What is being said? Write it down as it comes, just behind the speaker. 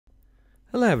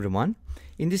Hello everyone.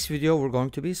 In this video we're going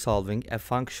to be solving a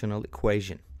functional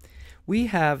equation. We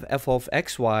have f of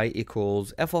xy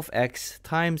equals f of x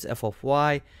times f of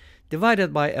y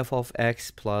divided by f of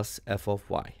x plus f of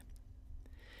y.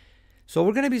 So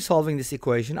we're going to be solving this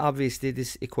equation. Obviously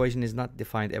this equation is not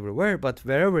defined everywhere, but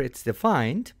wherever it's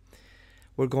defined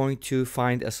we're going to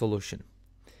find a solution.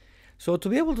 So to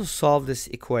be able to solve this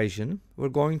equation we're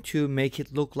going to make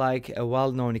it look like a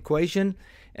well-known equation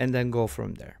and then go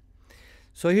from there.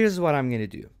 So here's what I'm going to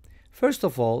do. First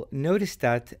of all, notice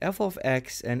that f of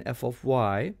x and f of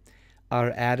y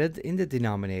are added in the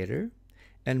denominator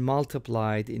and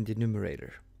multiplied in the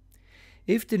numerator.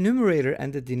 If the numerator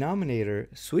and the denominator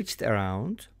switched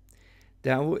around,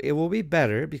 then it will be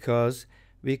better because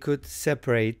we could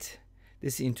separate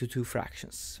this into two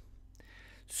fractions.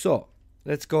 So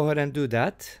let's go ahead and do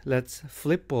that. Let's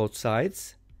flip both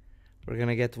sides. We're going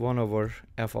to get 1 over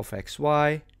f of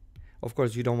xy. Of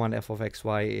course, you don't want f of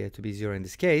xy to be 0 in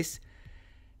this case.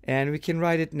 And we can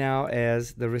write it now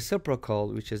as the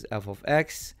reciprocal, which is f of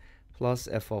x plus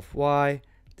f of y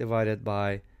divided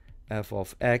by f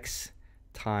of x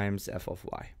times f of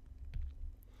y.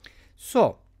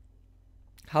 So,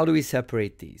 how do we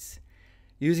separate these?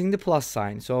 Using the plus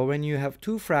sign. So when you have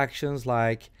two fractions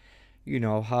like,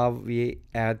 how we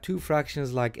add two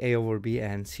fractions like a over b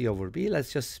and c over b,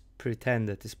 let's just pretend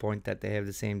at this point that they have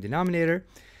the same denominator.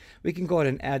 We can go ahead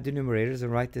and add the numerators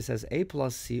and write this as a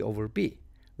plus c over b,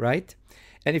 right?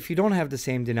 And if you don't have the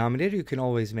same denominator, you can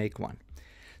always make one.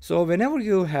 So whenever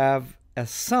you have a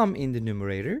sum in the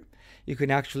numerator, you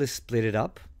can actually split it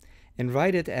up and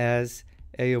write it as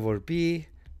a over b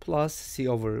plus c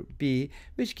over b,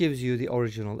 which gives you the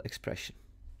original expression.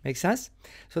 Make sense?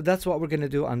 So that's what we're going to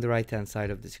do on the right-hand side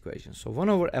of this equation. So 1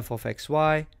 over f of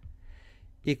xy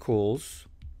equals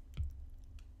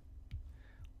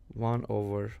 1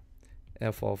 over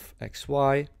f of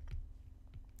xy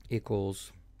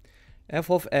equals f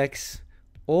of x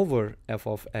over f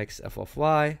of x f of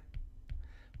y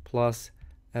plus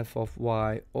f of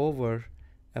y over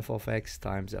f of x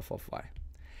times f of y.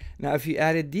 Now if you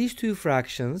added these two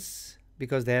fractions,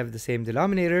 because they have the same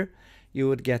denominator, you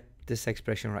would get this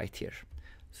expression right here.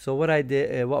 So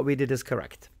what we did is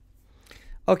correct.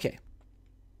 Okay,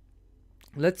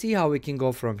 let's see how we can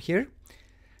go from here.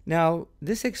 Now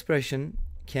this expression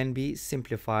can be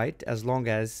simplified as long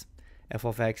as f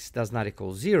of x does not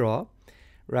equal 0,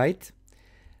 right?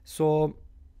 So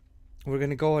we're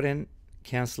going to go ahead and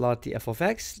cancel out the f of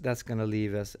x. That's going to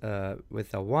leave us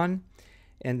with a 1,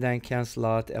 and then cancel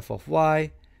out f of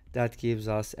y. That gives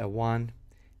us a 1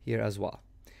 here as well.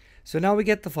 So now we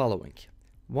get the following: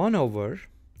 1 over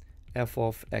f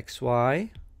of xy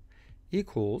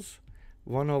equals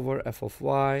 1 over f of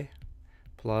y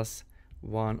plus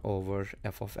 1 over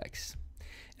f of x.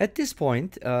 At this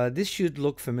point, this should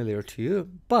look familiar to you,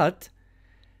 but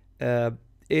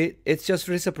it's just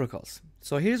reciprocals.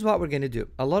 So here's what we're going to do.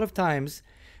 A lot of times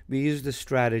we use the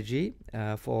strategy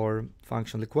for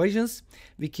functional equations.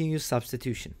 We can use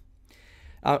substitution.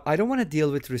 I don't want to deal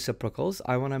with reciprocals.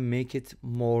 I want to make it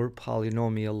more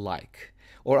polynomial-like,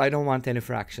 or I don't want any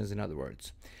fractions, in other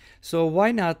words. So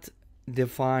why not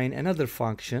define another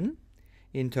function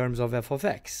in terms of f of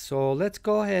x? So let's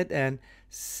go ahead and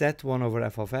set 1 over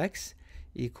f of x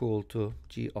equal to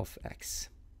g of x.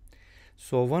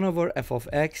 So 1 over f of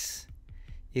x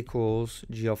equals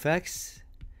g of x,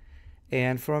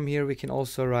 and from here we can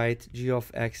also write g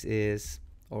of x is,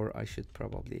 or I should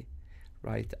probably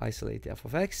isolate f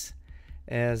of x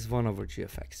as 1 over g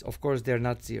of x. Of course they're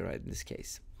not 0 in this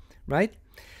case, right?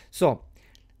 So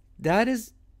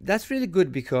that's really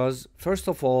good because first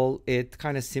of all it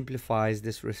kind of simplifies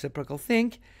this reciprocal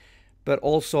thing, but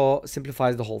also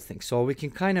simplifies the whole thing. So we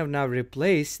can kind of now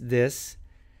replace this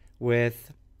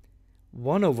with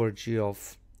 1 over g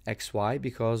of xy,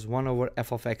 because 1 over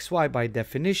f of xy by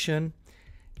definition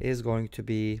is going to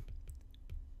be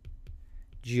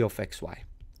g of xy.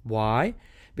 Why?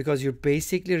 Because you're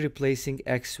basically replacing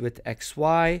x with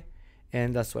xy,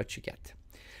 and that's what you get.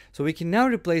 So we can now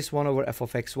replace 1 over f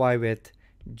of xy with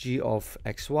g of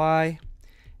xy,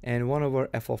 and 1 over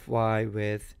f of y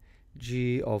with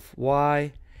g of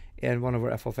y, and 1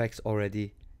 over f of x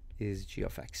already is g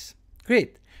of x.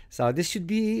 Great. So this should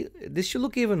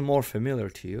look even more familiar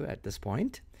to you at this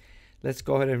point. Let's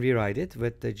go ahead and rewrite it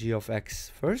with the g of x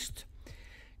first.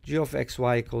 G of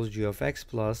xy equals g of x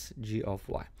plus g of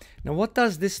y. Now what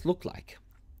does this look like?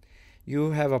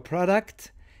 You have a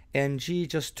product and g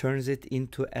just turns it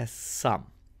into a sum.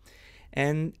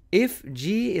 And if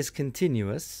g is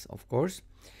continuous, of course,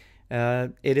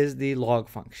 it is the log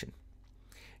function.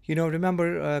 You know,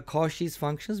 remember Cauchy's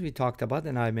functions we talked about,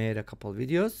 and I made a couple of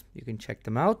videos. You can check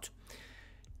them out.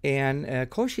 And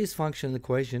Cauchy's function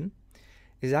equation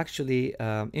is actually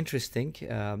interesting,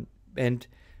 and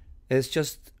it's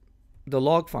just the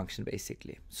log function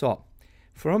basically. So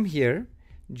from here,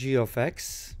 g of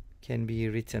x can be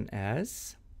written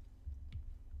as,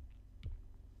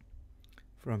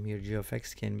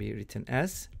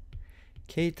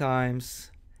 k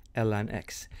times ln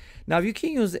x. Now you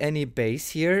can use any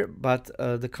base here, but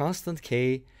the constant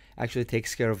k actually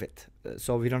takes care of it.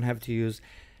 So we don't have to use,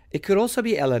 it could also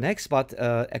be ln x, but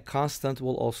a constant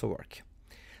will also work.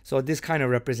 So this kind of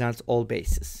represents all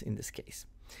bases in this case.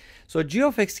 So g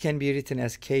of x can be written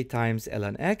as k times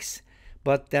ln x,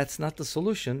 but that's not the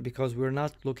solution because we're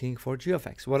not looking for g of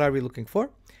x. What are we looking for?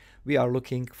 We are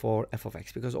looking for f of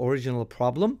x because original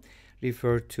problem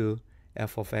referred to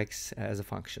f of x as a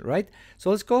function, right? So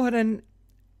let's go ahead and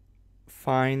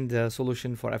find the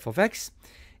solution for f of x.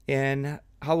 And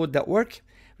how would that work?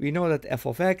 We know that f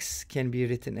of x can be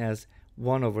written as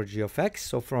 1 over g of x.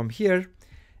 So from here,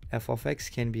 f of x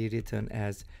can be written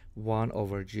as 1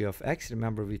 over g of x.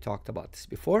 Remember, we talked about this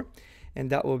before. And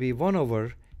that will be 1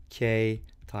 over k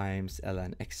times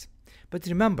ln x. But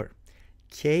remember,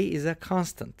 k is a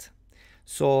constant.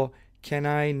 So can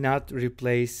I not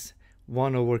replace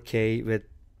 1 over k with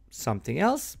something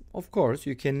else? Of course,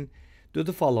 you can do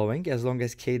the following as long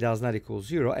as k does not equal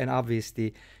 0. And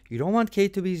obviously, you don't want k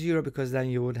to be 0 because then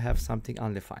you would have something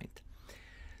undefined.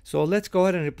 So let's go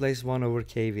ahead and replace 1 over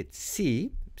k with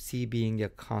c, c being a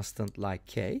constant like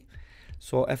k.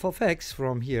 So f of x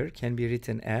from here can be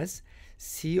written as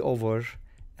c over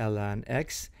ln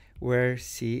x, where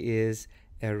c is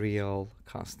a real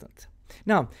constant.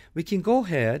 Now, we can go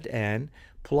ahead and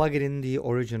plug it in the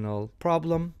original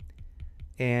problem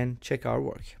and check our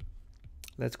work.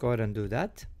 Let's go ahead and do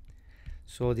that.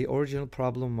 So the original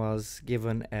problem was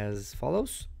given as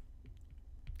follows.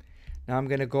 Now I'm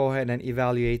going to go ahead and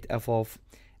evaluate f of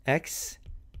x,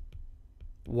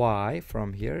 y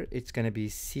from here. It's going to be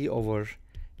c over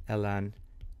ln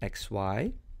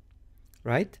xy,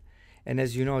 right? And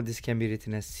as you know, this can be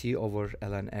written as c over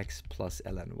ln x plus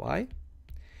ln y.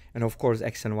 And of course,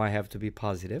 x and y have to be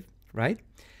positive, right?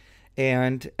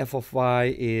 And f of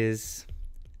y is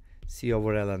c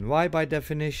over ln y by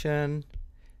definition,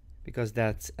 because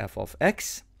that's f of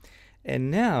x.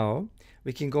 And now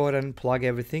we can go ahead and plug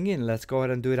everything in. Let's go ahead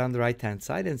and do it on the right-hand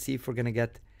side and see if we're going to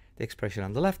get the expression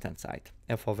on the left-hand side.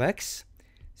 F of x,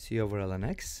 c over ln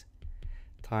x,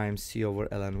 times c over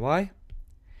ln y,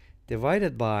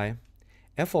 divided by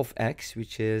f of x,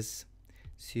 which is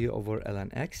c over ln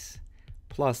x,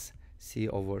 plus c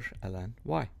over ln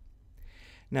y.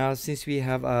 Now, since we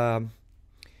have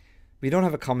we don't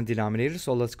have a common denominator,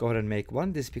 so let's go ahead and make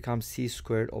one. This becomes c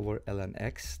squared over ln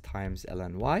x times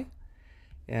ln y.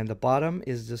 And the bottom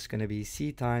is just going to be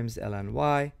c times ln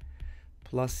y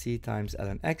plus c times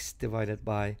ln x divided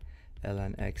by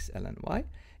ln x ln y.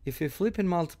 If we flip and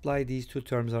multiply, these two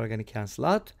terms are going to cancel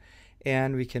out.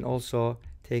 And we can also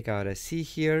take out a c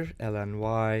here, ln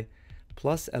y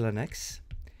plus ln x.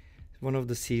 One of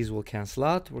the c's will cancel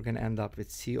out. We're going to end up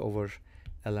with c over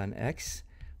ln x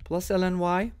plus ln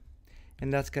y.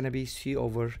 And that's going to be c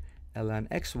over ln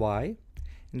xy.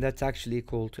 And that's actually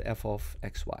equal to f of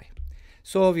xy.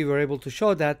 So we were able to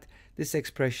show that this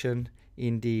expression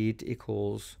indeed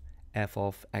equals f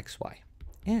of xy.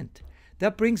 And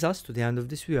that brings us to the end of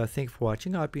this video. Thank you for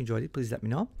watching. I hope you enjoyed it. Please let me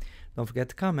know. Don't forget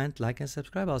to comment, like, and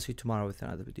subscribe. I'll see you tomorrow with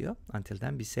another video. Until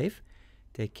then, be safe,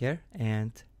 take care,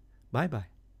 and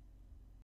bye-bye.